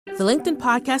The LinkedIn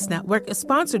Podcast Network is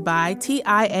sponsored by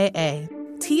TIAA.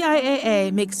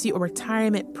 TIAA makes you a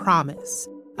retirement promise,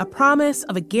 a promise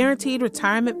of a guaranteed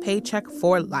retirement paycheck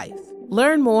for life.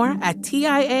 Learn more at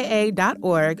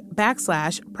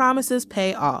TIAA.org/promises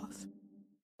pay off.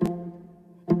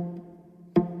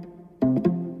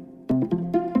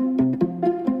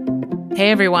 Hey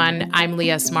everyone, I'm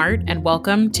Leah Smart, and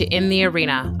welcome to In the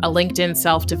Arena, a LinkedIn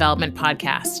self-development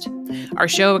podcast. Our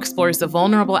show explores the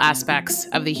vulnerable aspects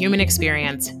of the human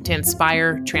experience to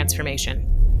inspire transformation.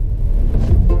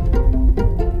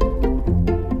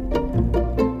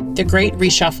 The Great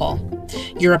Reshuffle.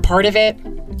 You're a part of it,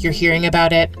 you're hearing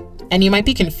about it, and you might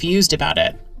be confused about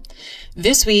it.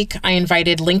 This week, I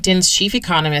invited LinkedIn's chief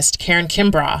economist, Karen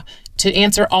Kimbrough, to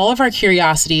answer all of our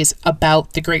curiosities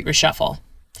about the Great Reshuffle.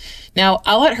 Now,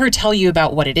 I'll let her tell you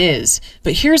about what it is,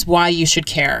 but here's why you should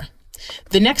care.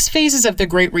 The next phases of the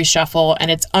Great Reshuffle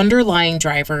and its underlying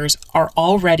drivers are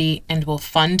already and will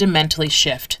fundamentally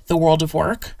shift the world of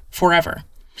work forever.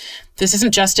 This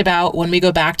isn't just about when we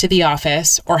go back to the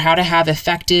office or how to have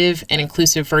effective and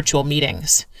inclusive virtual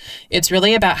meetings. It's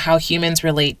really about how humans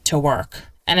relate to work.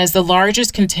 And as the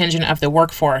largest contingent of the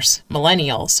workforce,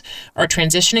 millennials, are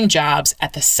transitioning jobs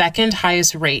at the second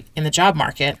highest rate in the job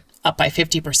market, up by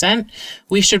 50%,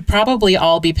 we should probably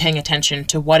all be paying attention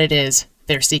to what it is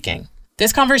they're seeking.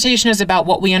 This conversation is about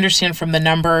what we understand from the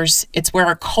numbers. It's where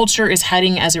our culture is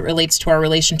heading as it relates to our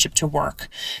relationship to work.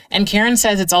 And Karen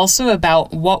says it's also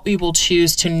about what we will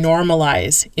choose to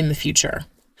normalize in the future.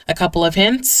 A couple of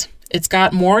hints. It's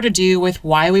got more to do with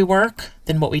why we work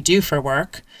than what we do for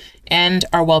work and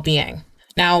our well-being.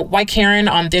 Now, why Karen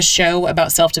on this show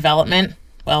about self-development?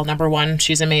 Well, number one,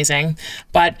 she's amazing.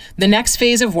 But the next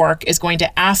phase of work is going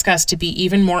to ask us to be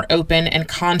even more open and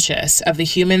conscious of the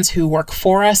humans who work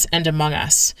for us and among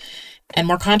us, and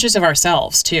more conscious of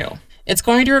ourselves, too. It's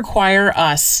going to require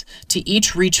us to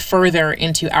each reach further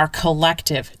into our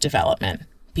collective development,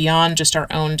 beyond just our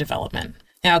own development.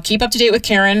 Now, keep up to date with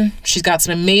Karen. She's got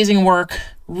some amazing work,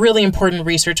 really important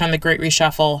research on the Great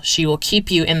Reshuffle. She will keep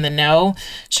you in the know.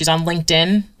 She's on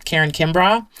LinkedIn, Karen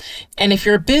Kimbrough. And if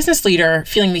you're a business leader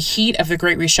feeling the heat of the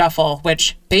Great Reshuffle,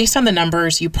 which based on the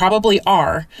numbers you probably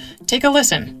are, take a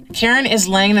listen. Karen is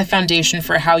laying the foundation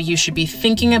for how you should be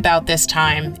thinking about this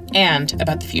time and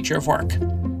about the future of work.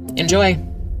 Enjoy.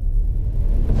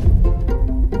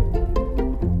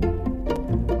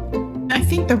 I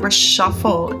think the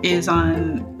reshuffle is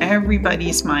on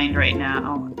everybody's mind right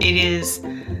now. It is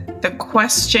the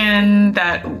question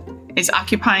that is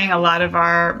occupying a lot of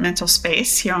our mental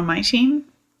space here on my team.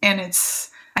 And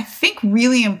it's, I think,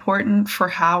 really important for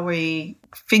how we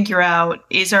figure out,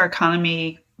 is our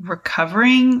economy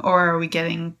recovering or are we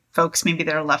getting folks maybe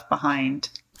that are left behind?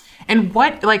 And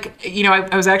what,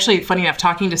 I was actually, funny enough,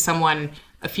 talking to someone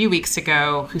a few weeks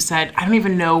ago who said, I don't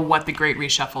even know what the Great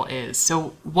Reshuffle is.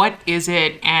 So what is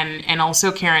it? And also,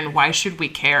 Karen, why should we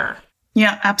care?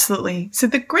 Yeah, absolutely. So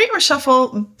the Great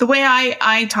Reshuffle, the way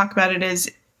I talk about it is,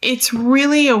 it's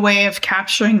really a way of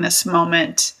capturing this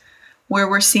moment where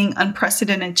we're seeing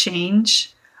unprecedented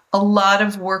change. A lot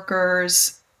of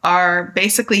workers are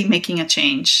basically making a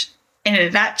change.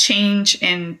 And that change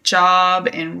in job,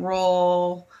 in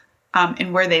role,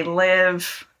 in where they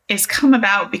live is come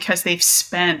about because they've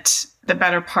spent the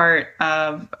better part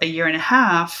of a year and a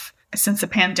half since the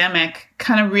pandemic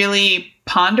kind of really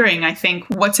pondering, I think,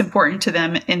 what's important to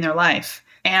them in their life.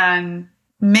 And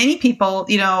many people,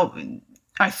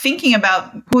 are thinking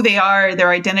about who they are, their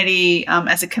identity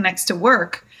as it connects to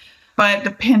work. But the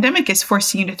pandemic is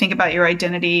forcing you to think about your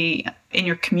identity in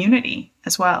your community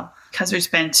as well, because there's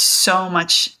been so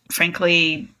much,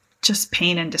 frankly, just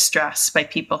pain and distress by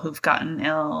people who've gotten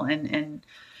ill and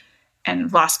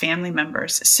lost family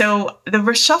members. So the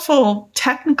reshuffle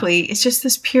technically is just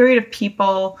this period of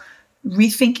people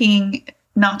rethinking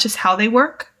not just how they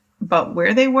work, but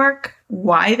where they work,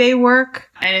 why they work,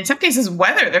 and in some cases,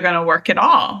 whether they're going to work at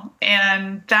all.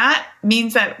 And that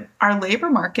means that our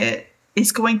labor market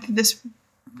is going through this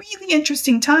really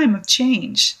interesting time of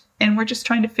change, and we're just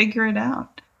trying to figure it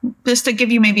out. Just to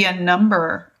give you maybe a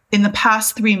number, in the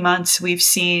past 3 months, we've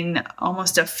seen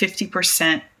almost a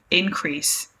 50%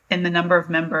 increase in the number of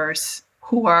members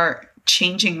who are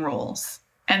changing roles.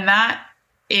 And that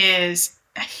is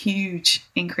a huge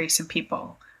increase in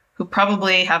people who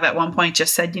probably have at one point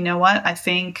just said, you know what, I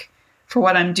think for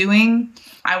what I'm doing,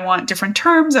 I want different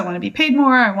terms. I want to be paid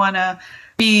more. I want to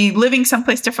be living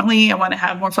someplace differently. I want to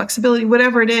have more flexibility,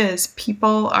 whatever it is.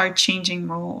 People are changing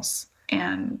roles.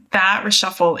 And that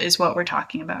reshuffle is what we're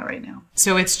talking about right now.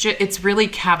 So it's really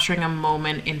capturing a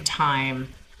moment in time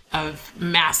of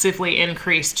massively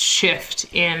increased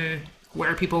shift in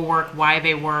where people work, why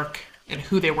they work, and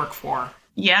who they work for.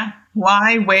 Yeah.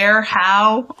 Why, where,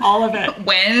 how. All of it.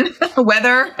 When,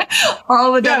 whether,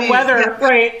 all the W's. Weather,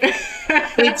 right.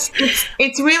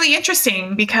 It's really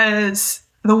interesting because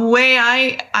the way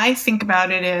I think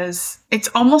about it is it's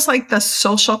almost like the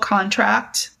social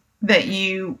contract that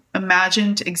you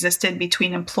imagined existed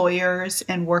between employers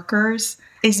and workers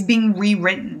is being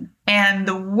rewritten. And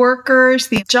the workers,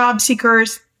 the job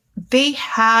seekers, they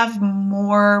have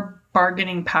more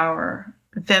bargaining power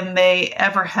than they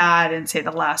ever had in, say,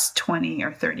 the last 20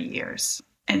 or 30 years.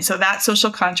 And so that social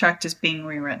contract is being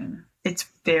rewritten. It's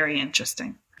very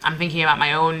interesting. I'm thinking about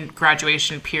my own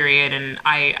graduation period, and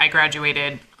I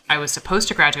graduated. I was supposed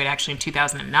to graduate actually in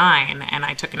 2009, and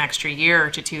I took an extra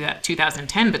year to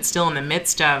 2010, but still in the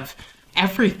midst of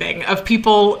everything, of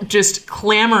people just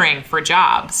clamoring for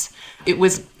jobs. It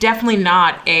was definitely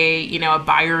not a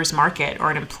buyer's market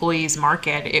or an employee's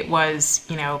market. It was,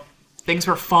 things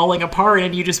were falling apart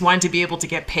and you just wanted to be able to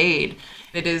get paid.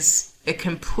 It is a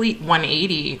complete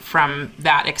 180 from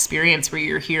that experience where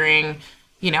you're hearing,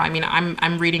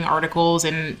 I'm reading articles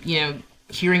and,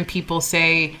 hearing people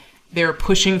say they're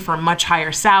pushing for much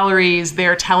higher salaries.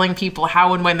 They're telling people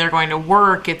how and when they're going to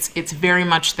work. It's very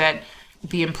much that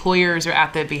the employers are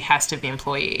at the behest of the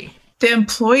employee. The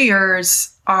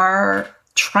employers are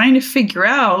trying to figure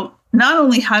out not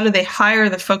only how do they hire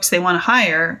the folks they want to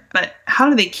hire, but how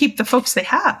do they keep the folks they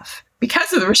have?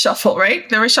 Because of the reshuffle, right?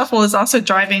 The reshuffle is also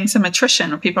driving some attrition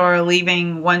where people are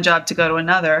leaving one job to go to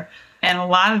another. And a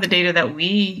lot of the data that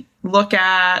we look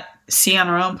at, see on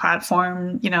our own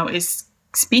platform, is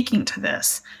speaking to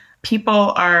this.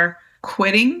 People are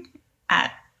quitting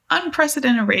at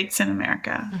unprecedented rates in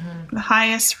America, the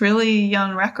highest really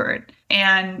on record.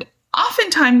 And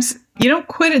oftentimes you don't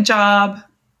quit a job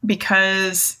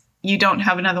because you don't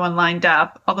have another one lined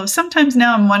up. Although sometimes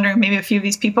now I'm wondering maybe a few of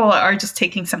these people are just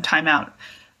taking some time out.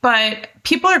 But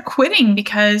people are quitting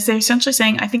because they're essentially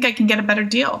saying, I think I can get a better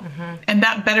deal. And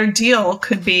that better deal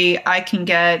could be I can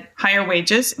get higher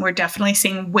wages. We're definitely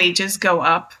seeing wages go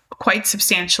up quite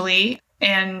substantially.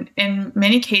 And in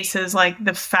many cases, like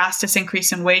the fastest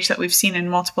increase in wage that we've seen in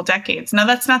multiple decades. Now,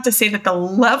 that's not to say that the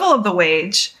level of the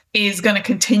wage is going to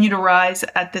continue to rise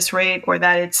at this rate or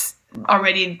that it's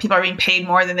already people are being paid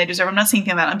more than they deserve. I'm not saying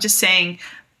that. I'm just saying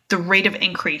the rate of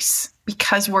increase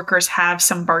because workers have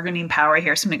some bargaining power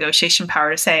here, some negotiation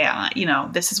power to say,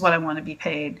 this is what I want to be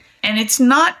paid. And it's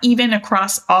not even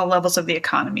across all levels of the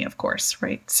economy, of course,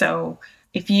 right? So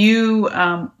if you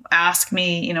ask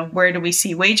me, where do we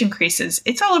see wage increases?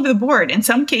 It's all over the board. In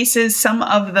some cases, some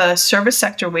of the service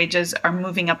sector wages are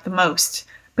moving up the most,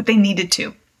 but they needed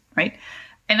to, right?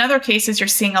 In other cases, you're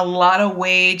seeing a lot of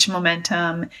wage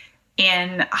momentum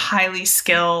in highly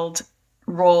skilled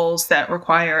roles that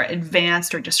require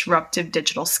advanced or disruptive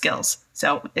digital skills.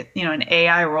 So, an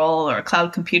AI role or a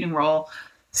cloud computing role,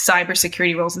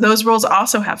 cybersecurity roles, those roles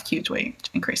also have huge wage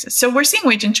increases. So we're seeing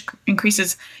wage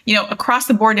increases, across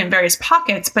the board in various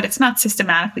pockets, but it's not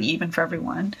systematically even for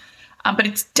everyone. But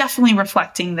it's definitely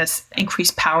reflecting this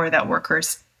increased power that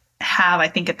workers have, I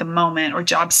think, at the moment, or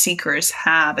job seekers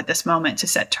have at this moment to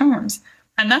set terms.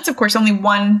 And that's, of course, only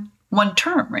one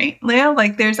term, right, Leah?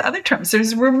 Like there's other terms.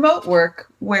 There's remote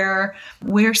work where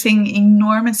we're seeing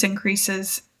enormous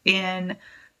increases in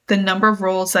the number of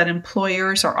roles that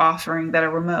employers are offering that are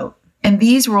remote. And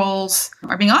these roles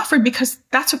are being offered because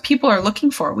that's what people are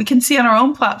looking for. We can see on our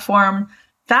own platform,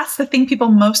 that's the thing people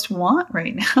most want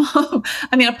right now.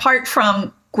 I mean, apart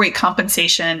from great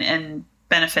compensation and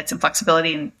benefits and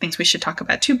flexibility and things we should talk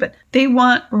about too, but they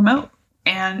want remote.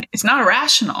 And it's not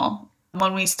irrational.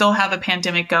 When we still have a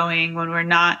pandemic going, when we're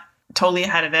not totally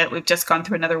ahead of it, we've just gone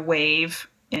through another wave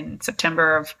in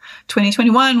September of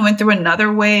 2021, went through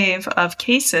another wave of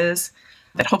cases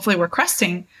that hopefully we're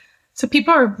cresting. So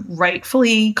people are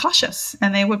rightfully cautious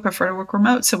and they would prefer to work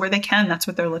remote. So where they can, that's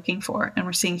what they're looking for. And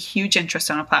we're seeing huge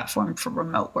interest on a platform for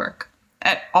remote work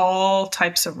at all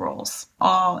types of roles,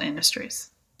 all industries.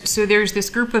 So there's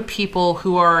this group of people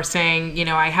who are saying,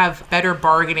 I have better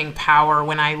bargaining power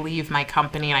when I leave my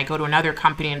company and I go to another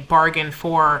company and bargain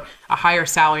for a higher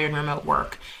salary and remote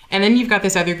work. And then you've got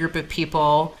this other group of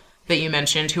people that you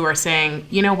mentioned who are saying,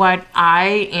 you know what,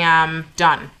 I am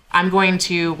done. I'm going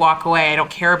to walk away. I don't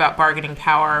care about bargaining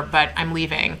power, but I'm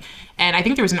leaving. And I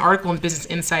think there was an article in Business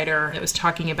Insider that was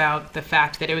talking about the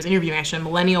fact that it was interviewing actually a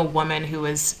millennial woman who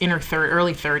was in her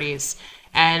early 30s.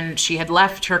 And she had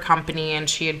left her company and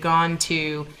she had gone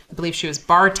to, I believe she was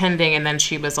bartending, and then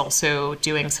she was also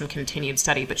doing some continued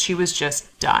study, but she was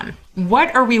just done.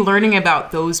 What are we learning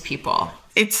about those people?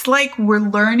 It's like we're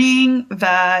learning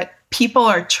that people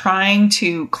are trying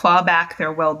to claw back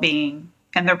their well-being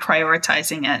and they're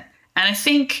prioritizing it. And I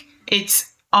think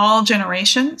it's all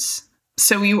generations.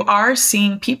 So you are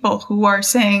seeing people who are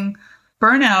saying,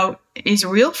 burnout is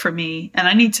real for me and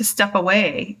I need to step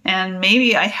away. And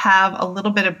maybe I have a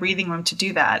little bit of breathing room to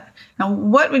do that. Now,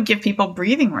 what would give people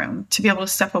breathing room to be able to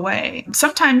step away?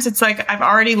 Sometimes it's like I've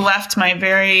already left my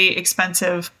very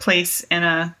expensive place in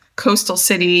a coastal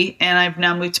city and I've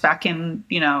now moved back in,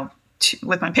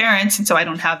 with my parents. And so I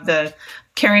don't have the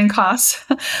carrying costs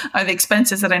or the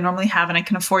expenses that I normally have, and I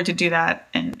can afford to do that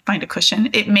and find a cushion.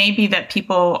 It may be that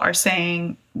people are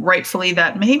saying rightfully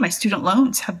that maybe my student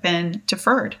loans have been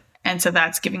deferred. And so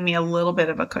that's giving me a little bit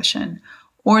of a cushion.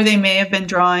 Or they may have been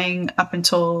drawing up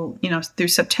until, through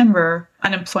September,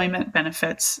 unemployment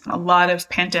benefits. A lot of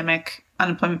pandemic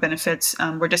unemployment benefits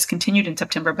were discontinued in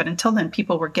September, but until then,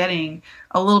 people were getting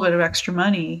a little bit of extra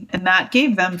money. And that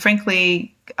gave them,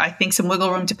 frankly, I think some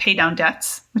wiggle room to pay down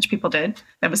debts, which people did.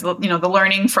 That was, the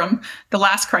learning from the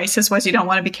last crisis was you don't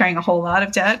want to be carrying a whole lot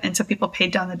of debt. And so people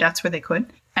paid down the debts where they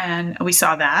could. And we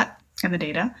saw that in the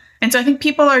data. And so I think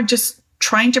people are just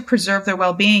trying to preserve their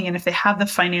well-being. And if they have the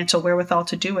financial wherewithal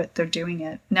to do it, they're doing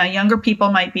it. Now, younger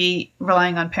people might be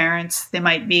relying on parents. They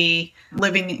might be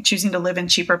choosing to live in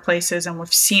cheaper places. And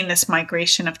we've seen this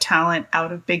migration of talent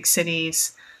out of big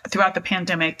cities throughout the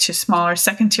pandemic to smaller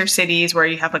second-tier cities where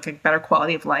you have like a better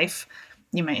quality of life.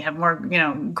 You might have more,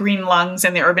 green lungs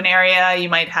in the urban area. You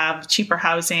might have cheaper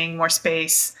housing, more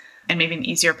space, and maybe an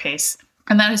easier pace.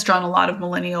 And that has drawn a lot of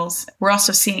millennials. We're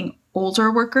also seeing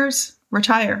older workers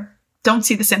retire. Don't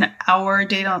see this in our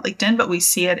data on LinkedIn, but we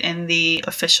see it in the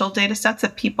official data sets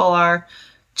that people are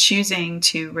choosing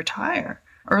to retire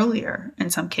earlier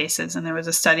in some cases. And there was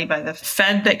a study by the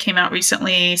Fed that came out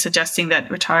recently suggesting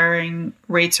that retiring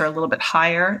rates are a little bit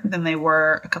higher than they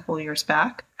were a couple of years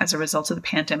back as a result of the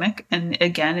pandemic. And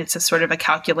again, it's a sort of a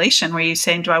calculation where you're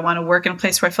saying, do I want to work in a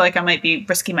place where I feel like I might be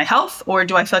risking my health, or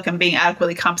do I feel like I'm being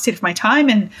adequately compensated for my time?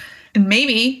 And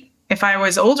maybe if I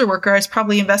was an older worker, I was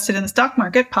probably invested in the stock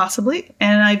market, possibly,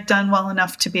 and I've done well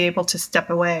enough to be able to step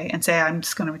away and say, I'm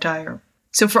just going to retire.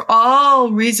 So for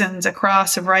all reasons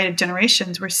across a variety of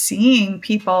generations, we're seeing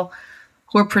people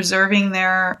who are preserving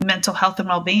their mental health and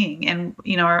well-being. And,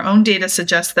 our own data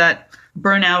suggests that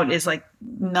burnout is like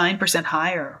 9%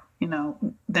 higher,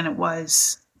 than it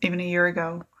was even a year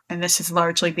ago. And this is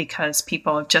largely because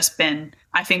people have just been,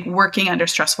 I think, working under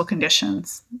stressful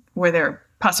conditions where they're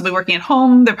possibly working at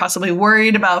home. They're possibly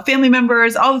worried about family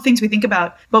members, all the things we think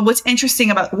about. But what's interesting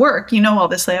about work, all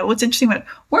this, Leah, what's interesting about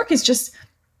work is just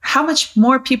how much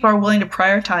more people are willing to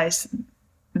prioritize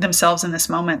themselves in this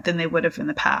moment than they would have in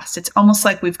the past. It's almost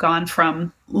like we've gone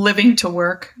from living to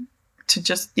work to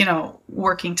just,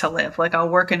 working to live. Like I'll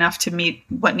work enough to meet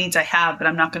what needs I have, but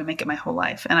I'm not going to make it my whole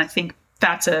life. And I think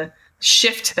that's a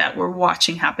shift that we're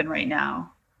watching happen right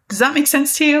now. Does that make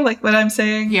sense to you? Like what I'm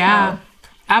saying? Yeah.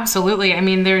 Absolutely. I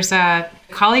mean, there's a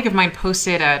colleague of mine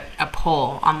posted a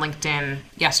poll on LinkedIn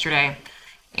yesterday,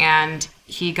 and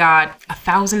he got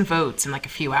 1,000 votes in like a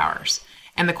few hours.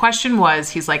 And the question was,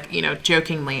 he's like,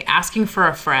 jokingly asking for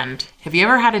a friend, have you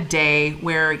ever had a day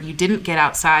where you didn't get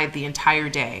outside the entire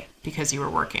day because you were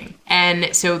working?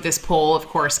 And so this poll, of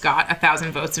course, got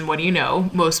 1,000 votes. And what do you know?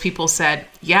 Most people said,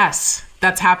 yes,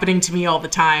 that's happening to me all the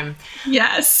time.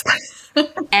 Yes.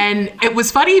 And it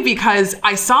was funny because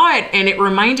I saw it and it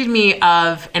reminded me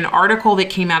of an article that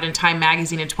came out in Time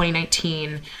magazine in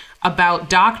 2019 about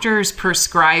doctors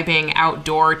prescribing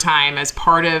outdoor time as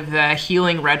part of the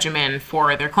healing regimen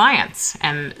for their clients.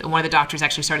 And one of the doctors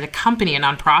actually started a company, a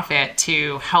nonprofit,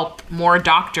 to help more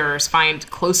doctors find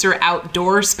closer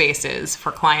outdoor spaces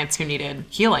for clients who needed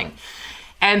healing.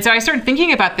 And so I started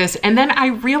thinking about this. And then I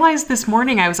realized this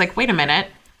morning, I was like, wait a minute.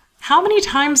 How many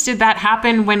times did that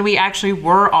happen when we actually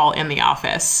were all in the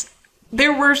office?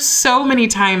 There were so many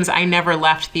times I never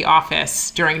left the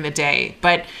office during the day,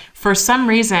 but for some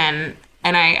reason,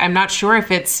 and I'm not sure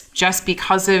if it's just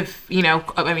because of,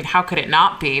 how could it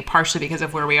not be? Partially because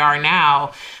of where we are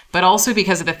now, but also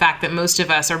because of the fact that most of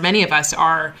us, or many of us,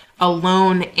 are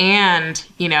alone and,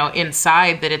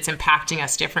 inside, that it's impacting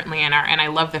us differently. And I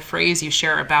love the phrase you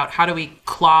share about how do we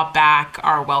claw back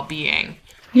our well-being?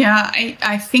 Yeah,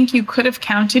 I think you could have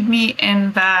counted me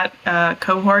in that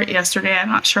cohort yesterday. I'm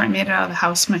not sure I made it out of the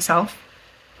house myself.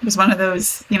 It was one of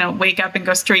those, wake up and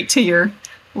go straight to your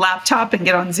laptop and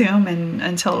get on Zoom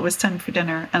until it was time for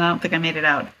dinner. And I don't think I made it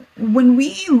out. When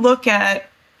we look at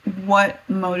what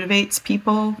motivates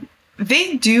people,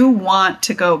 they do want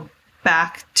to go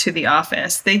back to the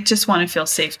office. They just want to feel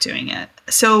safe doing it.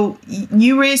 So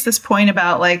you raised this point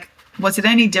about was it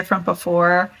any different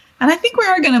before? And I think we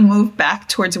are going to move back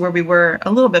towards where we were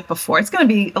a little bit before. It's going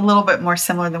to be a little bit more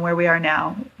similar than where we are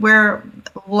now. We're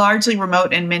largely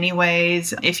remote in many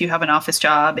ways. If you have an office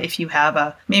job, if you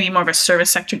have maybe more of a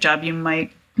service sector job, you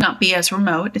might not be as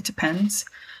remote. It depends.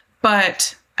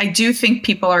 But I do think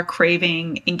people are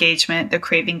craving engagement. They're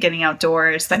craving getting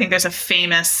outdoors. I think there's a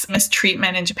famous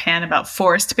mistreatment in Japan about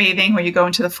forest bathing, where you go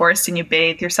into the forest and you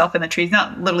bathe yourself in the trees.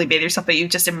 Not literally bathe yourself, but you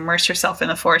just immerse yourself in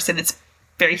the forest, and it's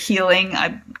very healing.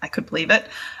 I could believe it.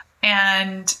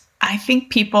 And I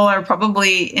think people are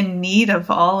probably in need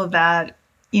of all of that,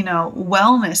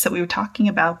 wellness that we were talking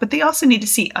about, but they also need to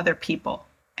see other people.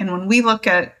 And when we look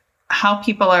at how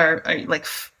people are like,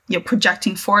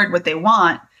 projecting forward what they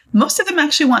want, most of them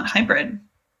actually want hybrid.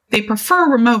 They prefer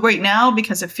remote right now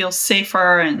because it feels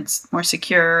safer and more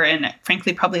secure and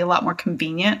frankly, probably a lot more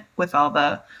convenient with all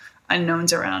the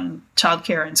unknowns around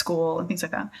childcare and school and things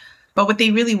like that. But what they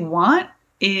really want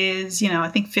is, I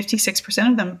think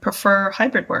 56% of them prefer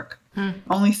hybrid work.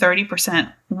 Only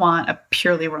 30% want a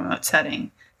purely remote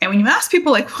setting. And when you ask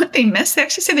people like what they miss, they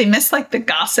actually say they miss like the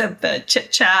gossip, the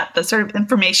chit chat, the sort of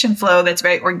information flow that's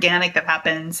very organic that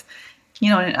happens,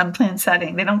 in an unplanned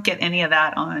setting. They don't get any of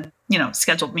that on,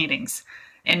 scheduled meetings.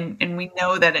 And we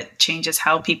know that it changes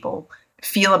how people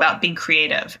feel about being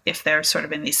creative. If they're sort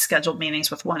of in these scheduled meetings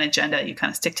with one agenda, you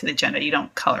kind of stick to the agenda. You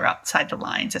don't color outside the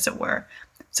lines, as it were.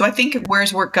 So I think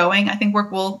where's work going? I think work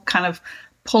will kind of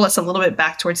pull us a little bit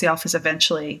back towards the office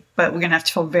eventually, but we're going to have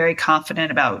to feel very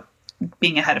confident about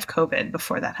being ahead of COVID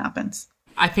before that happens.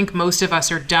 I think most of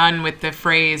us are done with the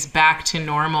phrase back to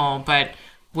normal, but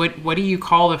what do you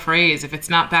call the phrase if it's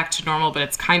not back to normal, but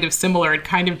it's kind of similar and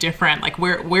kind of different? Like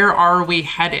where are we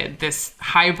headed? This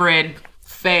hybrid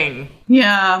thing.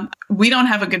 Yeah, we don't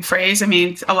have a good phrase. I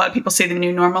mean, a lot of people say the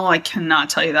new normal. I cannot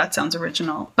tell you that sounds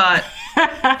original, but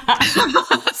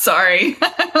sorry,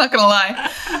 I'm not going to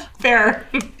lie. Fair.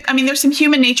 I mean, there's some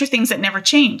human nature things that never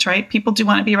change, right? People do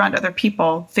want to be around other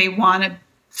people. They want to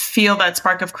feel that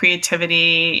spark of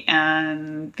creativity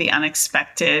and the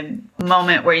unexpected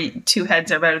moment where two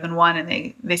heads are better than one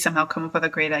and they somehow come up with a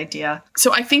great idea.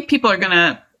 So I think people are going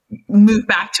to move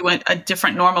back to a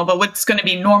different normal, but what's going to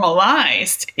be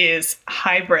normalized is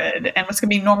hybrid. And what's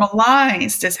going to be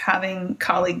normalized is having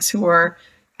colleagues who are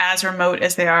as remote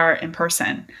as they are in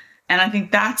person. And I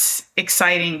think that's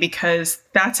exciting because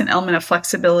that's an element of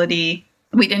flexibility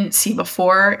we didn't see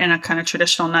before in a kind of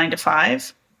traditional 9 to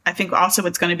 5. I think also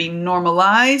what's going to be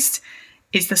normalized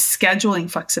is the scheduling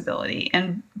flexibility.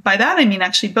 And by that, I mean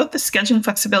actually both the scheduling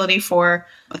flexibility for,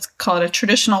 let's call it a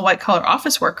traditional white collar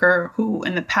office worker who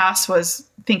in the past was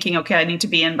thinking, okay, I need to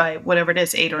be in by whatever it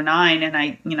is, 8 or 9, and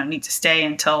I need to stay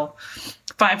until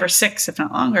 5 or 6, if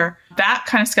not longer. That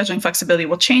kind of scheduling flexibility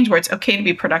will change where it's okay to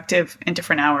be productive in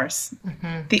different hours.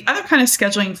 Mm-hmm. The other kind of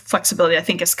scheduling flexibility I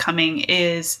think is coming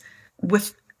is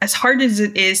with as hard as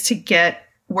it is to get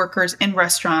workers in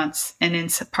restaurants and in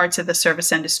parts of the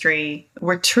service industry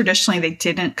where traditionally they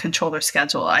didn't control their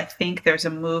schedule. I think there's a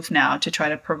move now to try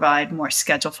to provide more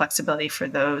schedule flexibility for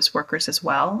those workers as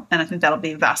well. And I think that'll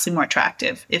be vastly more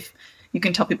attractive if you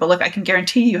can tell people, look, I can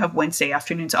guarantee you have Wednesday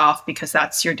afternoons off because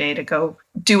that's your day to go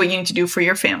do what you need to do for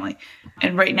your family.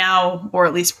 And right now, or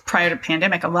at least prior to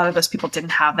pandemic, a lot of those people didn't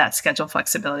have that schedule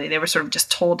flexibility. They were sort of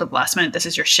just told at the last minute, this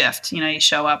is your shift. You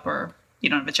show up or you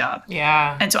don't have a job.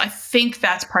 Yeah. And so I think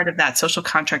that's part of that social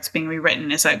contracts being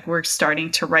rewritten is like we're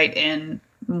starting to write in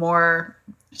more,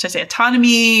 should I say,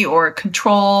 autonomy or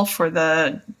control for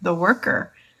the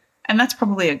worker. And that's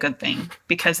probably a good thing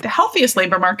because the healthiest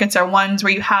labor markets are ones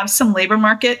where you have some labor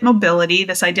market mobility,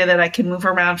 this idea that I can move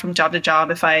around from job to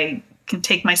job if I can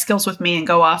take my skills with me and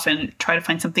go off and try to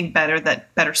find something better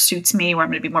that better suits me, where I'm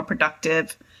going to be more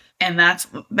productive. And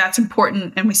that's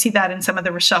important. And we see that in some of the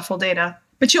reshuffle data.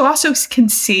 But you also can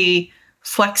see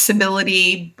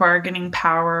flexibility, bargaining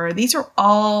power. These are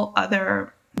all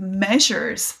other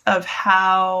measures of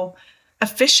how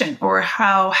efficient or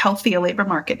how healthy a labor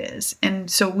market is.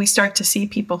 And so we start to see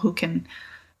people who can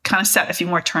kind of set a few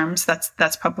more terms.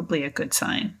 That's probably a good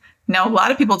sign. Now, a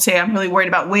lot of people say, I'm really worried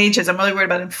about wages. I'm really worried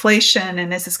about inflation.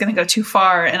 And is this going to go too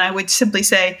far? And I would simply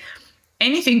say,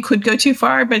 anything could go too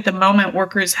far, but at the moment,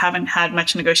 workers haven't had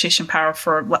much negotiation power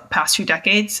for the past few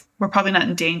decades. We're probably not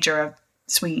in danger of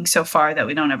swinging so far that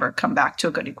we don't ever come back to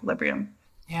a good equilibrium.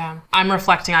 Yeah. I'm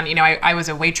reflecting on, I was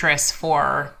a waitress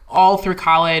for all through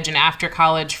college and after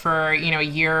college for, a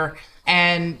year.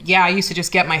 And yeah, I used to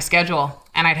just get my schedule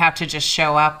and I'd have to just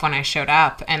show up when I showed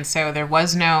up. And so there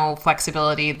was no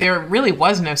flexibility. There really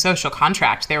was no social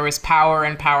contract. There was power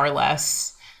and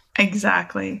powerless.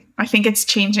 Exactly. I think it's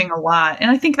changing a lot. And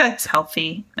I think that's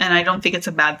healthy. And I don't think it's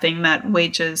a bad thing that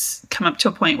wages come up to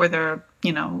a point where they're,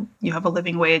 you have a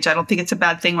living wage. I don't think it's a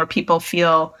bad thing where people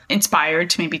feel inspired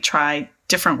to maybe try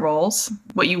different roles.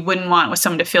 What you wouldn't want was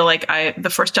someone to feel like the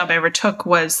first job I ever took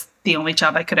was the only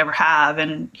job I could ever have.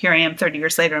 And here I am 30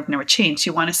 years later, I've never changed.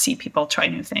 You want to see people try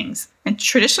new things. And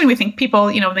traditionally, we think people,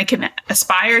 they can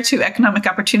aspire to economic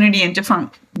opportunity in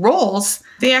different roles.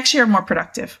 They actually are more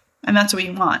productive. And that's what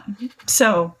you want.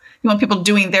 So you want people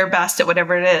doing their best at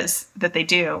whatever it is that they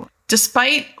do.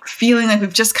 Despite feeling like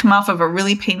we've just come off of a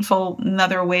really painful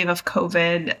another wave of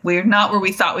COVID, we're not where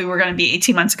we thought we were going to be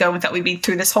 18 months ago. We thought we'd be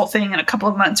through this whole thing in a couple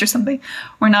of months or something.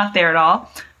 We're not there at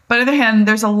all. But on the other hand,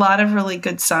 there's a lot of really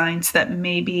good signs that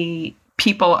maybe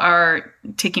people are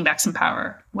taking back some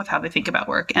power with how they think about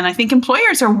work. And I think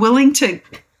employers are willing to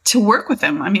work with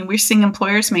them. I mean, we're seeing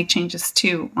employers make changes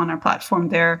too on our platform.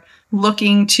 They're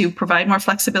looking to provide more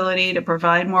flexibility, to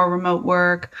provide more remote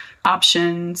work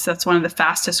options. That's one of the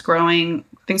fastest growing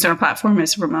things on our platform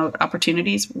is remote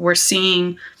opportunities. We're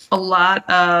seeing a lot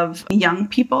of young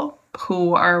people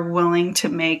who are willing to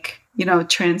make,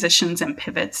 transitions and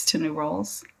pivots to new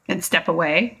roles and step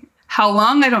away. How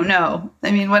long? I don't know.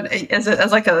 I mean,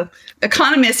 as like a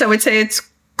economist, I would say it's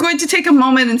good to take a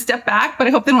moment and step back, but I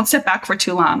hope they don't step back for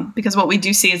too long, because what we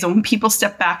do see is that when people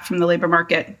step back from the labor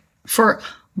market for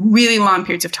really long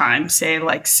periods of time, say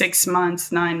like 6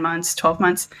 months, 9 months, 12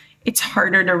 months, it's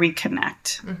harder to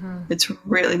reconnect. Mm-hmm. It's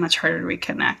really much harder to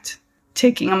reconnect.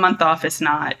 Taking a month off is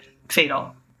not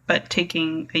fatal, but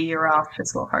taking a year off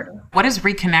is a little harder. What does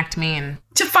reconnect mean?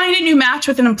 To find a new match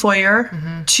with an employer,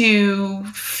 mm-hmm. to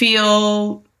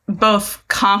feel both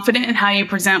confident in how you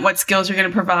present what skills you're going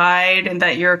to provide and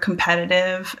that you're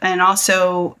competitive. And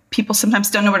also people sometimes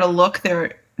don't know where to look.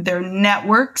 Their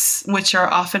networks, which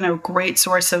are often a great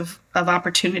source of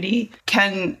opportunity,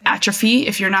 can atrophy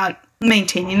if you're not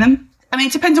maintaining them. I mean,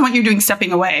 it depends on what you're doing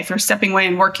stepping away. If you're stepping away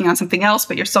and working on something else,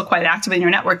 but you're still quite active in your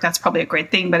network, that's probably a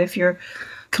great thing. But if you're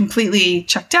completely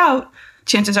checked out,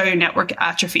 chances are your network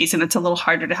atrophies and it's a little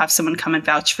harder to have someone come and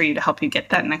vouch for you to help you get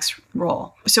that next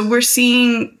role. So we're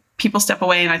seeing people step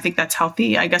away, and I think that's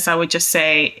healthy. I guess I would just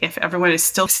say if everyone is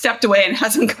still stepped away and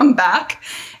hasn't come back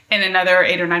in another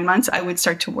 8 or 9 months, I would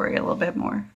start to worry a little bit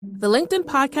more. The LinkedIn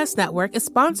Podcast Network is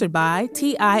sponsored by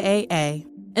TIAA.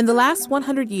 In the last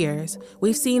 100 years,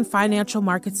 we've seen financial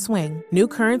markets swing, new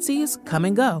currencies come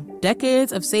and go,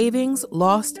 decades of savings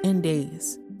lost in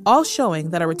days, all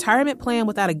showing that a retirement plan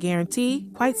without a guarantee,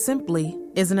 quite simply,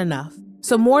 isn't enough.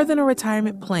 So more than a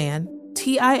retirement plan,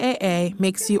 TIAA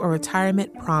makes you a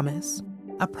retirement promise.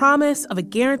 A promise of a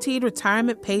guaranteed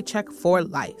retirement paycheck for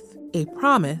life. A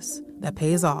promise that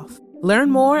pays off.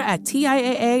 Learn more at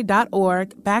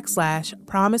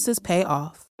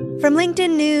TIAA.org/promisespayoff. From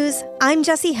LinkedIn News, I'm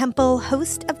Jessie Hempel,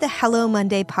 host of the Hello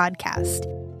Monday podcast.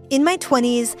 In my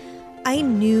 20s, I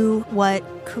knew what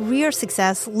career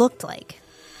success looked like.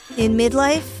 In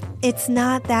midlife, it's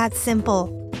not that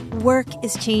simple. Work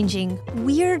is changing,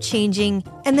 we're changing,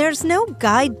 and there's no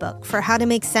guidebook for how to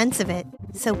make sense of it.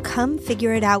 So come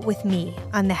figure it out with me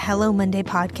on the Hello Monday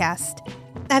podcast.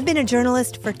 I've been a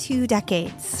journalist for 2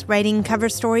 decades, writing cover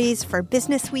stories for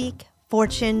Business Week,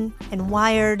 Fortune, and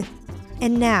Wired.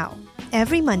 And now,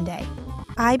 every Monday,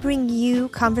 I bring you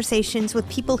conversations with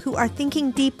people who are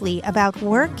thinking deeply about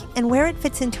work and where it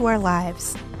fits into our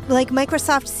lives. Like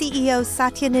Microsoft CEO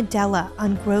Satya Nadella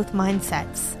on growth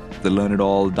mindsets. The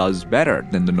learn-it-all does better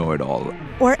than the know-it-all.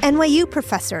 Or NYU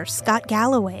professor Scott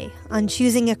Galloway on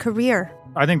choosing a career.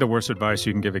 I think the worst advice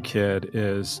you can give a kid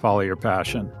is follow your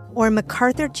passion. Or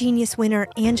MacArthur Genius winner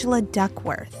Angela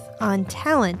Duckworth on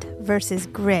talent versus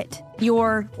grit.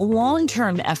 Your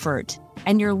long-term effort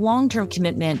and your long-term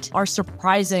commitment are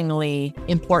surprisingly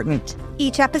important.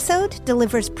 Each episode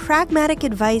delivers pragmatic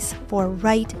advice for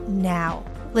right now.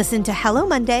 Listen to Hello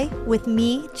Monday with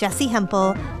me, Jessie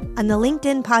Hempel, on the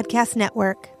LinkedIn Podcast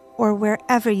Network or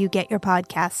wherever you get your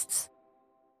podcasts.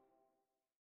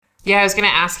 Yeah, I was going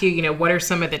to ask you, what are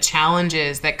some of the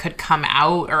challenges that could come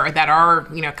out or that are,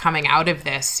 coming out of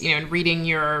this? In reading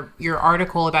your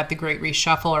article about the Great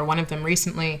Reshuffle, or one of them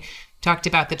recently, talked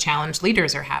about the challenge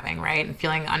leaders are having, right? And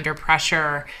feeling under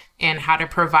pressure and how to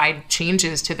provide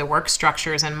changes to the work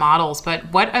structures and models.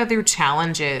 But what other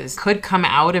challenges could come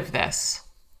out of this?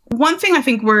 One thing I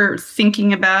think we're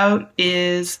thinking about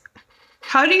is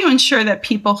how do you ensure that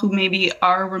people who maybe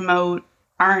are remote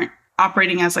aren't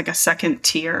operating as like a second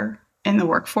tier in the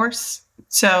workforce?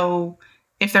 So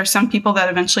if there's some people that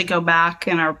eventually go back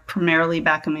and are primarily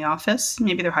back in the office,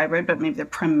 maybe they're hybrid, but maybe they're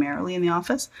primarily in the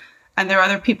office, and there are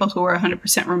other people who are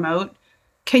 100% remote,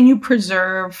 can you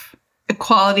preserve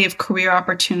quality of career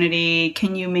opportunity?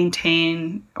 Can you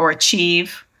maintain or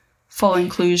achieve full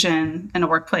inclusion in a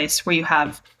workplace where you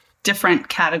have different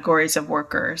categories of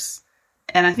workers?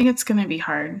 And I think it's going to be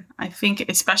hard. I think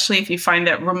especially if you find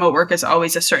that remote work is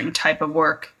always a certain type of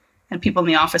work and people in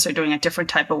the office are doing a different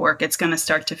type of work, it's going to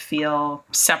start to feel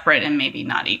separate and maybe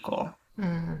not equal.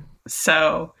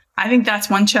 So I think that's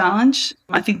one challenge.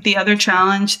 I think the other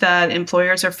challenge that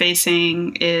employers are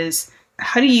facing is,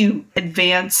 how do you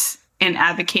advance and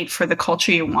advocate for the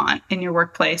culture you want in your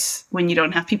workplace when you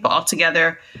don't have people all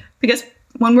together? Because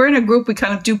when we're in a group, we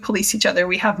kind of do police each other.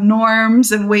 We have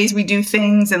norms and ways we do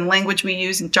things and language we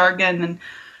use and jargon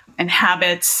and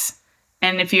habits.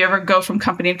 And if you ever go from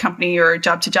company to company or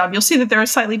job to job, you'll see that they're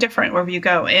slightly different wherever you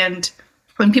go. And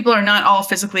when people are not all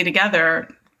physically together,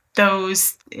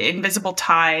 those invisible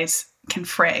ties can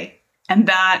fray. And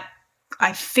that,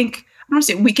 I think, I don't want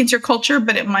to say weakens your culture,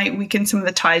 but it might weaken some of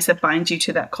the ties that bind you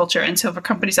to that culture. And so for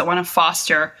companies that want to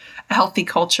foster a healthy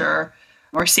culture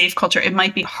or safe culture, it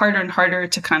might be harder and harder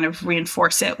to kind of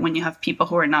reinforce it when you have people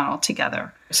who are not all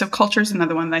together. So culture is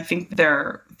another one that I think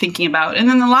they're thinking about. And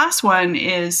then the last one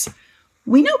is,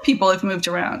 we know people have moved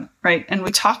around, right? And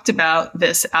we talked about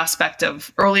this aspect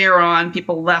of earlier on,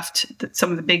 people left some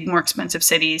of the big, more expensive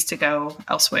cities to go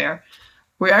elsewhere.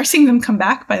 We are seeing them come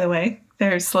back, by the way.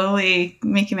 They're slowly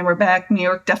making their way back. New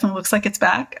York definitely looks like it's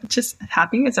back. I'm just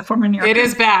happy as a former New Yorker. It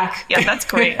is back. Yeah, that's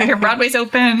great. I hear Broadway's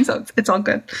open, so it's all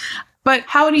good. But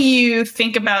how do you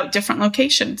think about different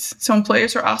locations? So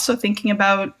employers are also thinking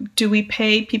about, do we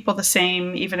pay people the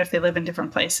same even if they live in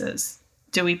different places?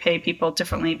 Do we pay people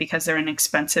differently because they're in an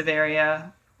expensive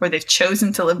area or they've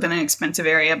chosen to live in an expensive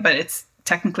area, but it's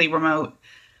technically remote?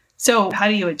 So how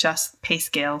do you adjust pay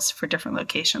scales for different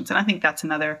locations? And I think that's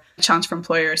another challenge for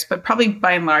employers, but probably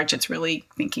by and large, it's really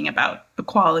thinking about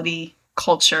equality,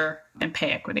 culture, and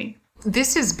pay equity.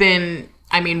 This has been,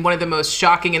 one of the most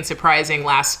shocking and surprising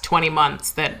last 20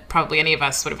 months that probably any of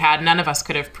us would have had. None of us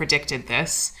could have predicted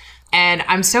this. And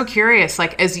I'm so curious,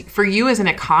 for you as an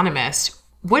economist,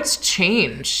 what's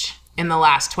changed in the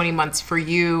last 20 months for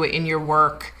you in your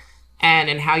work and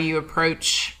in how you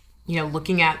approach,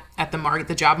 looking at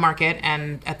the job market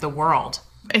and at the world?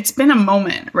 It's been a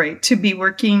moment, right, to be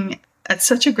working at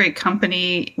such a great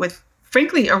company with,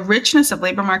 frankly, a richness of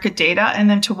labor market data, and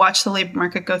then to watch the labor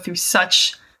market go through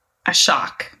such a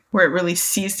shock where it really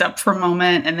seized up for a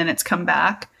moment and then it's come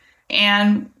back.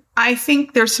 And I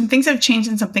think there's some things that have changed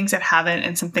and some things that haven't,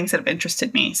 and some things that have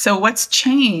interested me. So what's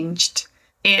changed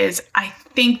is, I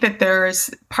think that there's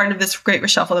part of this great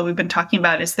reshuffle that we've been talking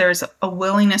about, is there's a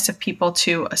willingness of people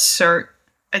to assert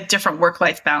a different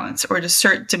work-life balance or to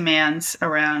assert demands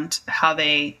around how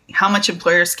much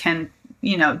employers can,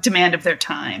 demand of their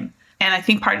time. And I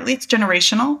think partly it's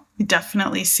generational. We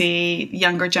definitely see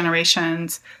younger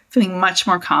generations feeling much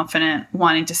more confident,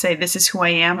 wanting to say, this is who I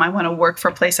am. I want to work for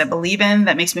a place I believe in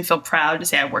that makes me feel proud to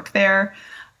say I work there,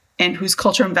 and whose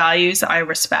culture and values I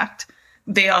respect.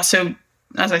 They also,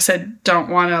 as I said, don't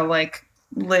want to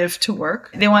live to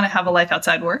work. They want to have a life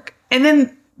outside work. And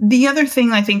then the other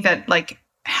thing I think that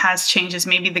has changed is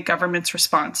maybe the government's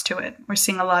response to it. We're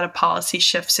seeing a lot of policy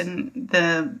shifts in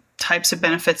the types of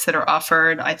benefits that are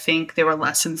offered. I think there were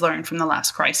lessons learned from the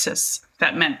last crisis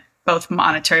that meant both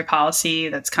monetary policy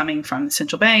that's coming from the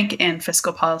central bank and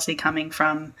fiscal policy coming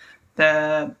from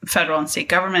the federal and state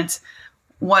governments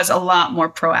was a lot more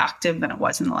proactive than it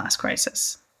was in the last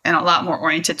crisis, and a lot more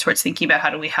oriented towards thinking about how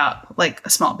do we help a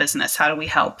small business, how do we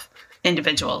help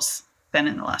individuals than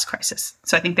in the last crisis.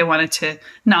 So I think they wanted to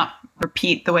not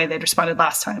repeat the way they'd responded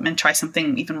last time and try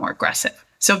something even more aggressive.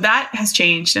 So that has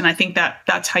changed. And I think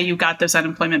that's how you got those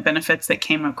unemployment benefits that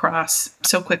came across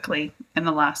so quickly in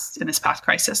this past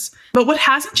crisis. But what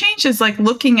hasn't changed is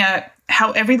looking at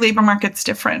how every labor market's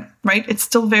different, right? It's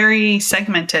still very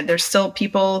segmented. There's still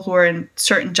people who are in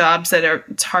certain jobs that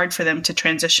it's hard for them to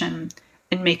transition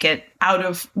and make it out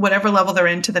of whatever level they're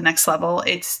in to the next level.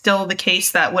 It's still the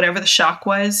case that whatever the shock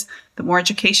was, the more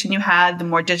education you had, the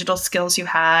more digital skills you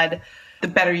had, the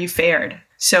better you fared.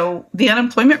 So the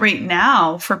unemployment rate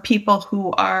now for people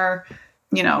who are,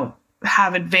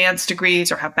 have advanced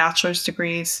degrees or have bachelor's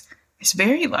degrees is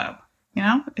very low.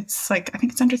 It's I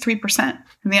think it's under 3%.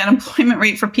 And the unemployment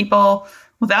rate for people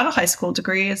without a high school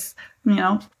degree is,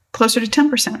 closer to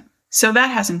 10%. So that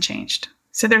hasn't changed.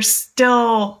 So there's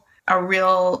still a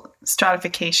real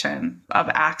stratification of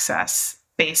access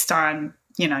based on,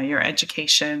 your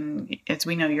education. As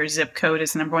we know, your zip code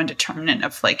is the number one determinant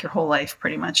of your whole life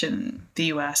pretty much in the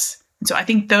US. And so I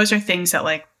think those are things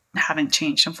that haven't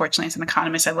changed. Unfortunately, as an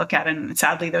economist, I look at it, and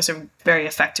sadly, those are very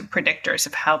effective predictors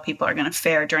of how people are going to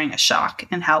fare during a shock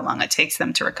and how long it takes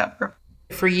them to recover.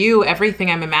 For you, everything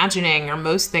I'm imagining, or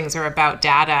most things, are about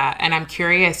data. And I'm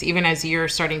curious, even as you're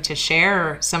starting to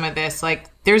share some of this, like,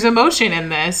 there's emotion in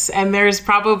this, and there's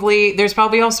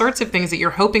probably all sorts of things that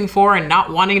you're hoping for and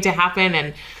not wanting to happen,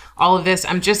 and all of this.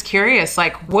 I'm just curious,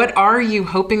 like, what are you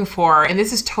hoping for? And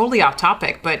this is totally off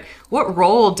topic, but what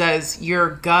role does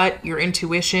your gut, your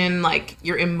intuition, like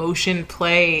your emotion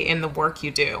play in the work you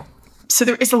do? So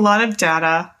there is a lot of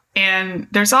data, and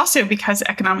there's also, because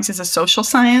economics is a social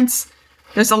science,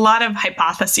 there's a lot of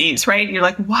hypotheses, right? You're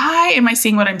like, why am I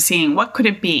seeing what I'm seeing? What could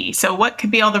it be? So what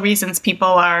could be all the reasons people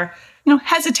are,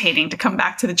 hesitating to come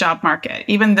back to the job market,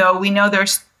 even though we know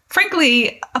there's,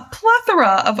 frankly, a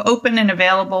plethora of open and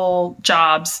available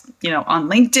jobs, on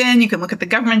LinkedIn. You can look at the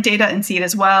government data and see it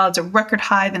as well. It's a record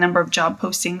high, the number of job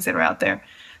postings that are out there.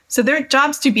 So there are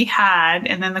jobs to be had.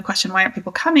 And then the question, why aren't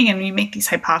people coming? And you make these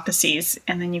hypotheses,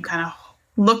 and then you kind of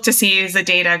look to see, is the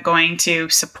data going to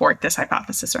support this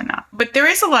hypothesis or not? But there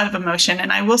is a lot of emotion.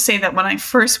 And I will say that when I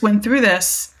first went through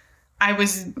this, I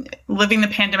was living the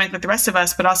pandemic with the rest of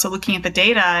us, but also looking at the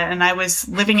data, and I was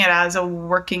living it as a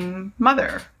working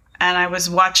mother. And I was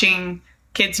watching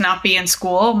kids not be in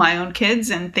school, my own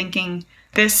kids, and thinking,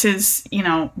 this is,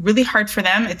 really hard for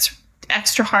them. It's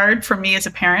extra hard for me as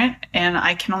a parent. And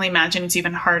I can only imagine it's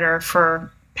even harder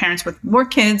for parents with more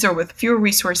kids or with fewer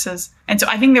resources. And so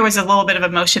I think there was a little bit of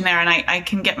emotion there, and I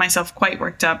can get myself quite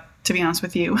worked up, to be honest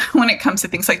with you, when it comes to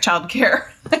things like childcare,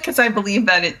 because I believe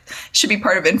that it should be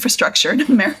part of infrastructure in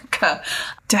America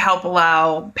to help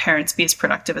allow parents be as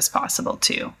productive as possible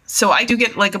too. So I do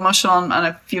get emotional on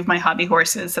a few of my hobby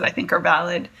horses that I think are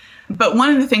valid. But one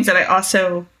of the things that I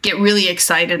also get really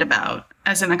excited about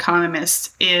as an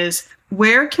economist is,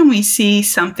 where can we see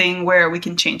something where we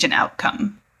can change an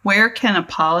outcome? Where can a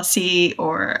policy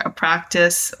or a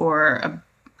practice or an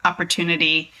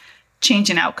opportunity change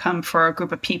an outcome for a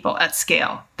group of people at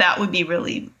scale? That would be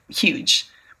really huge.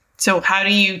 So how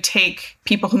do you take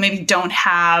people who maybe don't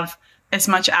have as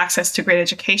much access to great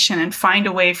education and find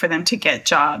a way for them to get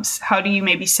jobs? How do you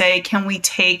maybe say, can we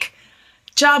take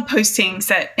job postings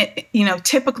that,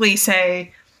 typically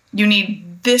say you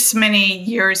need this many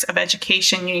years of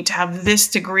education, you need to have this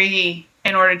degree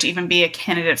in order to even be a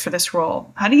candidate for this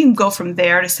role? How do you go from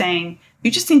there to saying, you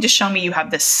just need to show me you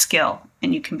have this skill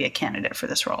and you can be a candidate for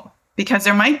this role? Because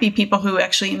there might be people who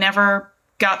actually never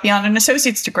got beyond an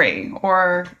associate's degree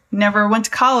or never went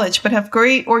to college, but have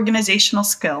great organizational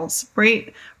skills,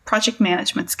 great project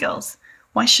management skills.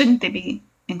 Why shouldn't they be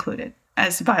included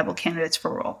as viable candidates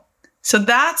for a role? So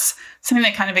that's something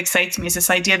that kind of excites me, is this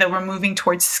idea that we're moving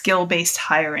towards skill-based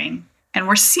hiring. And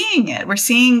we're seeing it. We're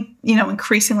seeing,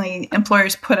 increasingly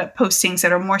employers put up postings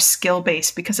that are more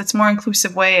skill-based, because it's a more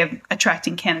inclusive way of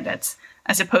attracting candidates,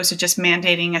 as opposed to just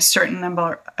mandating a certain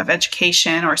number of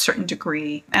education or a certain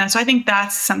degree. And so I think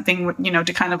that's something,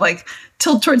 to kind of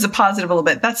tilt towards the positive a little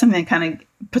bit. That's something that kind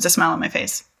of puts a smile on my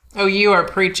face. Oh, you are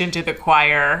preaching to the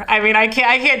choir. I mean, I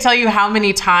can't tell you how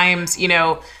many times,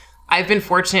 I've been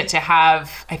fortunate to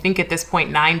have, I think at this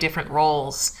point, 9 different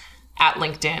roles at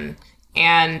LinkedIn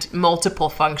and multiple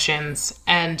functions.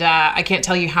 And I can't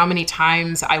tell you how many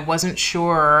times I wasn't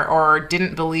sure or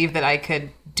didn't believe that I could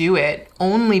do it,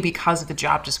 only because of the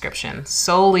job description,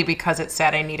 solely because it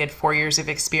said I needed 4 years of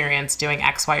experience doing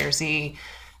X, Y, or Z.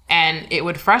 And it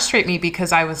would frustrate me,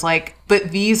 because I was like,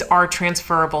 but these are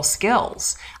transferable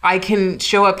skills. I can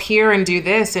show up here and do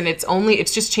this, and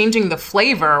it's just changing the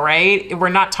flavor, right? We're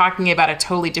not talking about a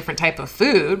totally different type of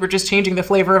food. We're just changing the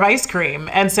flavor of ice cream.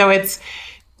 And so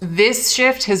this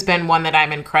shift has been one that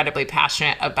I'm incredibly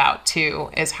passionate about too,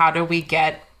 is how do we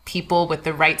get people with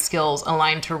the right skills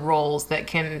aligned to roles that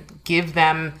can give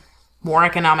them more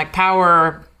economic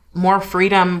power, more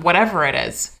freedom, whatever it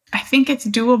is. I think it's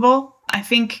doable. I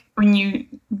think when you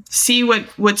see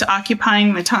what's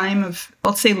occupying the time of,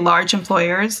 let's say, large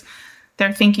employers,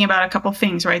 they're thinking about a couple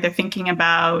things, right? They're thinking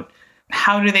about,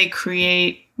 how do they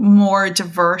create more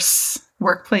diverse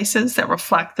workplaces that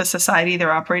reflect the society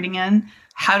they're operating in?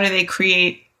 How do they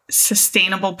create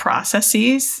sustainable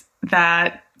processes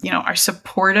that, are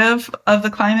supportive of the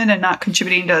climate and not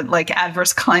contributing to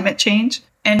adverse climate change?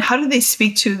 And how do they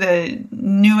speak to the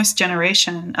newest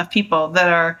generation of people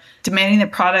that are demanding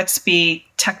that products be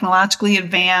technologically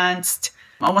advanced,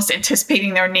 almost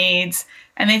anticipating their needs?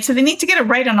 And so they need to get it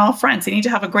right on all fronts. They need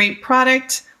to have a great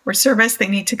product or service. They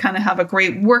need to kind of have a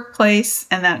great workplace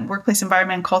and that workplace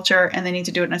environment and culture, and they need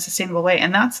to do it in a sustainable way.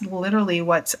 And that's literally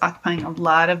what's occupying a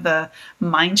lot of the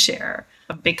mind share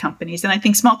of big companies. And I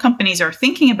think small companies are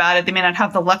thinking about it. They may not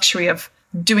have the luxury of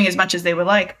doing as much as they would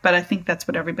like, but I think that's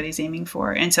what everybody's aiming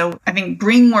for. And so I think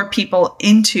bring more people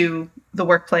into the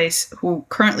workplace who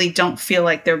currently don't feel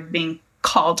like they're being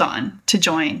called on to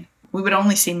join. We would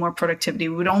only see more productivity.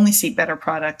 We would only see better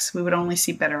products. We would only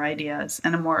see better ideas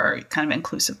and a more kind of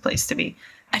inclusive place to be.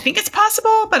 I think it's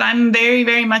possible, but I'm very,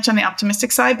 very much on the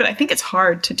optimistic side, but I think it's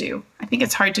hard to do.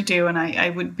 And I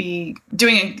would be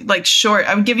doing it like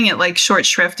giving it like short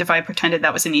shrift if I pretended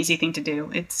that was an easy thing to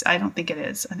do. I don't think it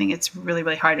is. I think it's really,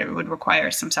 really hard. It would require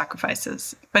some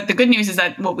sacrifices. But the good news is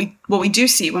that what we do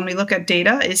see when we look at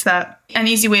data is that an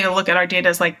easy way to look at our data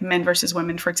is like men versus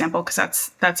women, for example, because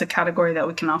that's a category that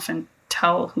we can often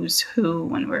tell who's who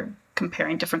when we're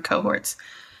comparing different cohorts.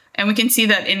 And we can see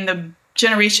that in the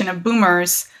generation of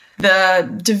boomers, the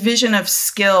division of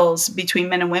skills between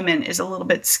men and women is a little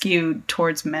bit skewed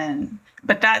towards men.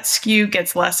 But that skew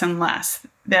gets less and less.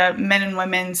 The men and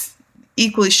women's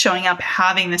equally showing up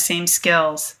having the same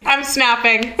skills. I'm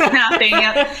snapping.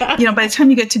 Yeah. By the time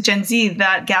you get to Gen Z,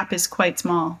 that gap is quite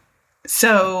small.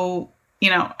 So,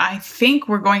 I think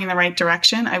we're going in the right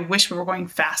direction. I wish we were going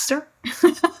faster.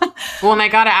 Well, and I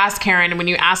got to ask, Karen, when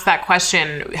you asked that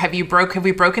question, have we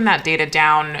broken that data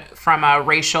down from a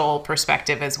racial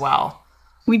perspective as well?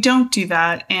 We don't do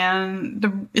that.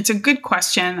 And it's a good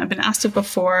question. I've been asked it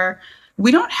before.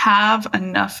 We don't have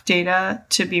enough data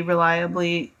to be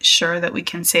reliably sure that we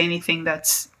can say anything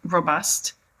that's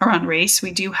robust around race.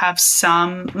 We do have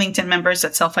some LinkedIn members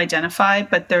that self-identify,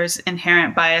 but there's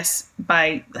inherent bias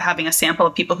by having a sample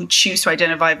of people who choose to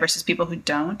identify versus people who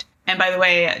don't. And by the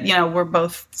way, we're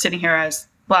both sitting here as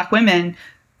Black women.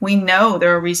 We know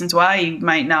there are reasons why you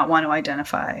might not want to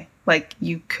identify. Like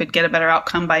you could get a better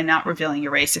outcome by not revealing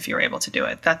your race if you're able to do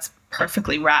it. That's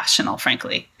perfectly rational,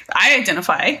 frankly. I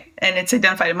identify, and it's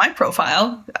identified in my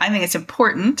profile. I think it's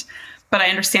important. But I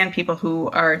understand people who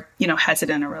are,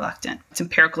 hesitant or reluctant. It's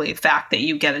empirically a fact that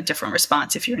you get a different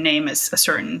response if your name is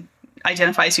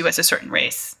identifies you as a certain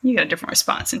race. You get a different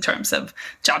response in terms of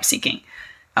job seeking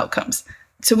outcomes.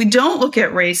 So we don't look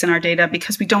at race in our data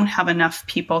because we don't have enough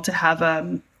people to have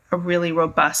a really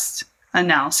robust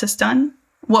analysis done.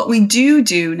 What we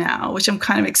do now, which I'm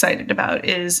kind of excited about,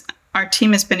 is our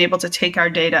team has been able to take our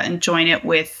data and join it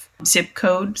with zip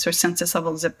code, so census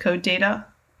level zip code data.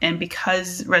 And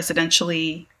because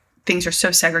residentially things are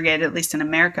so segregated, at least in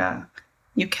America,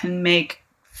 you can make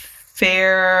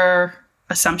fair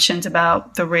assumptions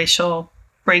about the racial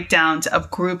breakdowns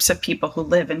of groups of people who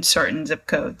live in certain zip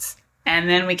codes. And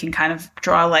then we can kind of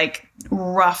draw like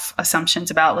rough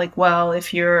assumptions about like, well,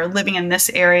 if you're living in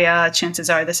this area, chances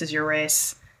are this is your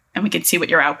race. And we can see what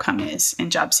your outcome is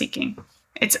in job seeking.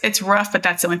 It's rough, but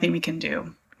that's the only thing we can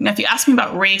do. Now, if you ask me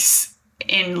about race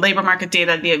in labor market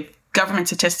data, the government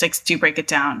statistics do break it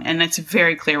down, and it's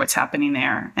very clear what's happening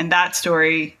there. And that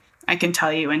story I can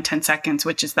tell you in 10 seconds,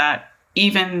 which is that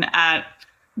even at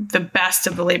the best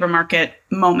of the labor market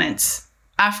moments,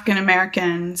 African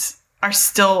Americans are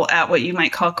still at what you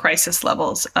might call crisis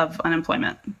levels of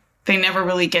unemployment. They never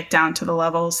really get down to the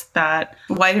levels that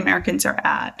white Americans are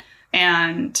at.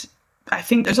 And I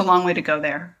think there's a long way to go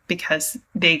there because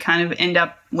they kind of end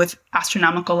up with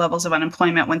astronomical levels of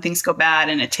unemployment when things go bad.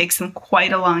 And it takes them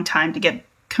quite a long time to get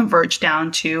converged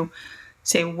down to,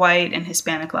 say, white and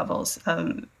Hispanic levels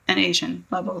and Asian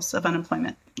levels of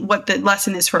unemployment. What the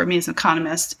lesson is for me as an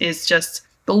economist is just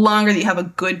the longer that you have a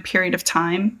good period of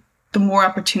time, the more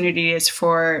opportunity is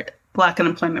for Black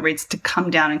unemployment rates to come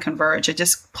down and converge. It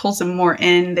just pulls them more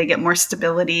in. They get more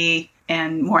stability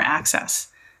and more access.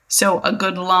 So a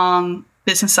good long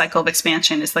business cycle of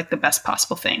expansion is like the best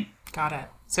possible thing. Got it.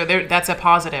 So that's a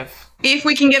positive. If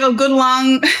we can get a good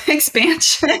long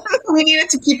expansion, we need it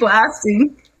to keep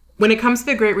lasting. When it comes to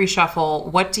the Great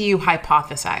Reshuffle, what do you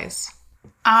hypothesize?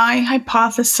 I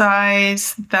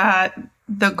hypothesize that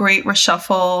the Great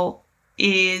Reshuffle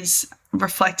is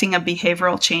reflecting a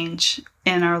behavioral change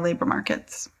in our labor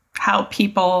markets, how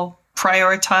people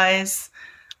prioritize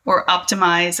or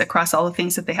optimize across all the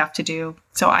things that they have to do.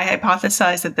 So I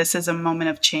hypothesize that this is a moment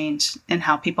of change in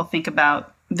how people think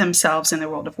about themselves in the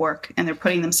world of work, and they're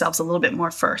putting themselves a little bit more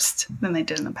first than they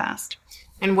did in the past.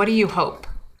 And what do you hope?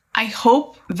 I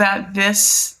hope that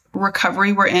this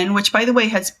recovery we're in, which, by the way,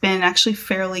 has been actually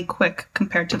fairly quick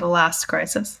compared to the last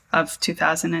crisis of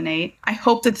 2008. I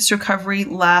hope that this recovery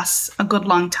lasts a good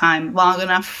long time, long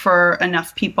enough for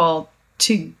enough people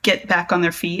to get back on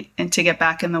their feet and to get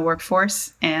back in the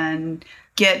workforce and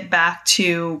get back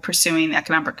to pursuing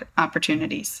economic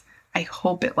opportunities. I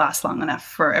hope it lasts long enough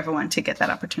for everyone to get that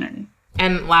opportunity.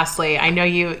 And lastly, I know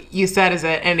you said as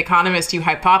an economist you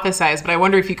hypothesize, but I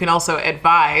wonder if you can also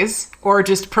advise or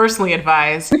just personally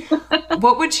advise.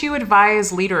 What would you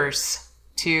advise leaders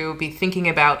to be thinking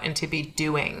about and to be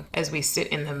doing as we sit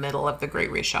in the middle of the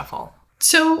Great Reshuffle?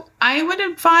 So I would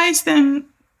advise them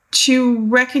to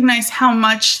recognize how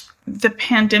much the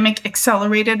pandemic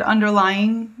accelerated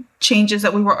underlying changes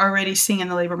that we were already seeing in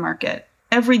the labor market.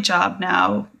 Every job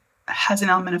now has an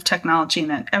element of technology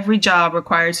in it. Every job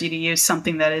requires you to use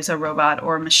something that is a robot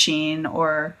or a machine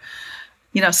or,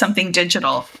 something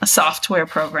digital, a software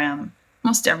program.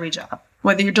 Almost every job.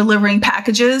 Whether you're delivering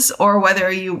packages or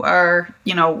whether you are,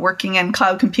 working in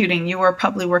cloud computing, you are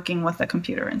probably working with a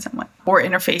computer in some way or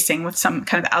interfacing with some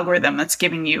kind of algorithm that's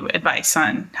giving you advice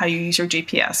on how you use your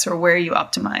GPS or where you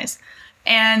optimize.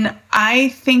 And I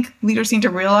think leaders need to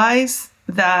realize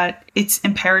that it's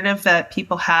imperative that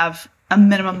people have a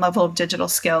minimum level of digital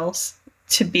skills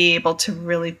to be able to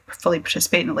really fully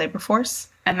participate in the labor force.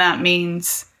 And that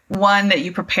means, one, that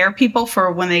you prepare people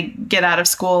for when they get out of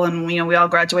school and, we all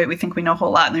graduate, we think we know a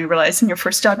whole lot. And then you realize in your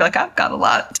first job, you're like, I've got a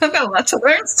lot to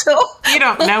learn still. You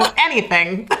don't know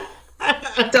anything.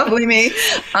 Definitely me.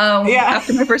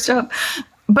 After my first job.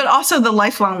 But also the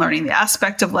lifelong learning, the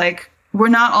aspect of we're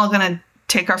not all going to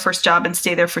take our first job and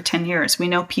stay there for 10 years. We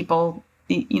know people,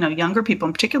 younger people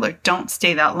in particular, don't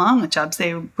stay that long with jobs.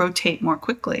 They rotate more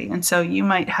quickly. And so you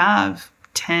might have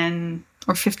 10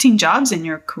 or 15 jobs in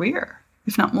your career,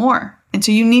 if not more. And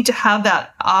so you need to have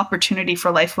that opportunity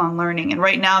for lifelong learning. And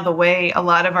right now, the way a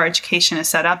lot of our education is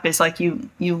set up is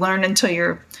you learn until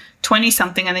you're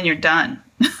 20-something and then you're done,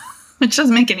 which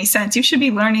doesn't make any sense. You should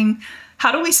be learning,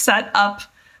 how do we set up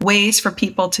ways for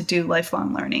people to do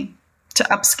lifelong learning, to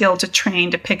upskill, to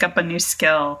train, to pick up a new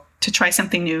skill, to try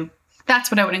something new. That's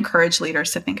what I would encourage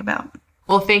leaders to think about.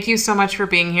 Well, thank you so much for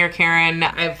being here, Karen.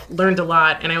 I've learned a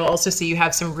lot, and I will also see you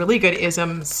have some really good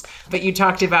isms. But you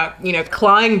talked about,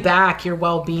 clawing back your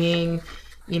well-being,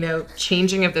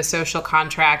 changing of the social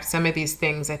contract. Some of these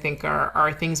things I think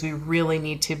are things we really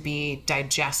need to be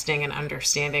digesting and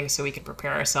understanding so we can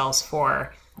prepare ourselves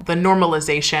for the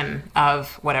normalization of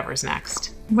whatever's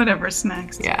next. Whatever's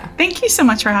next. Yeah. Thank you so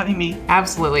much for having me.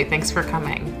 Absolutely. Thanks for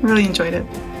coming. Really enjoyed it.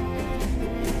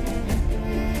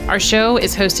 Our show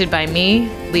is hosted by me,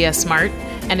 Leah Smart,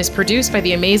 and is produced by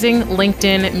the amazing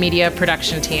LinkedIn media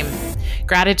production team.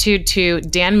 Gratitude to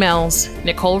Dan Mills,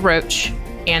 Nicole Roach,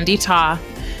 Andy Ta,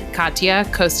 Katya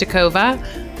Kostakova,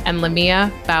 and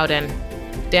Lamia Bowden.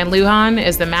 Dan Lujan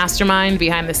is the mastermind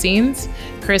behind the scenes.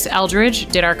 Chris Eldridge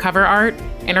did our cover art,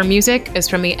 and our music is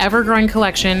from the ever-growing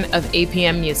collection of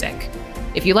APM Music.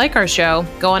 If you like our show,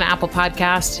 go on Apple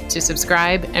Podcasts to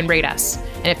subscribe and rate us.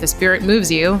 And if the spirit moves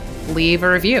you, leave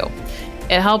a review.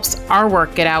 It helps our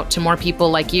work get out to more people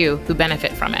like you who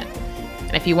benefit from it.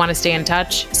 And if you want to stay in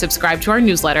touch, subscribe to our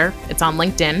newsletter. It's on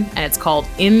LinkedIn, and it's called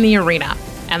In the Arena.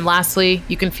 And lastly,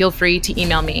 you can feel free to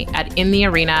email me at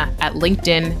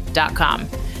inthearena@linkedin.com.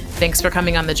 Thanks for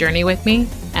coming on the journey with me,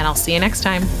 and I'll see you next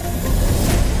time.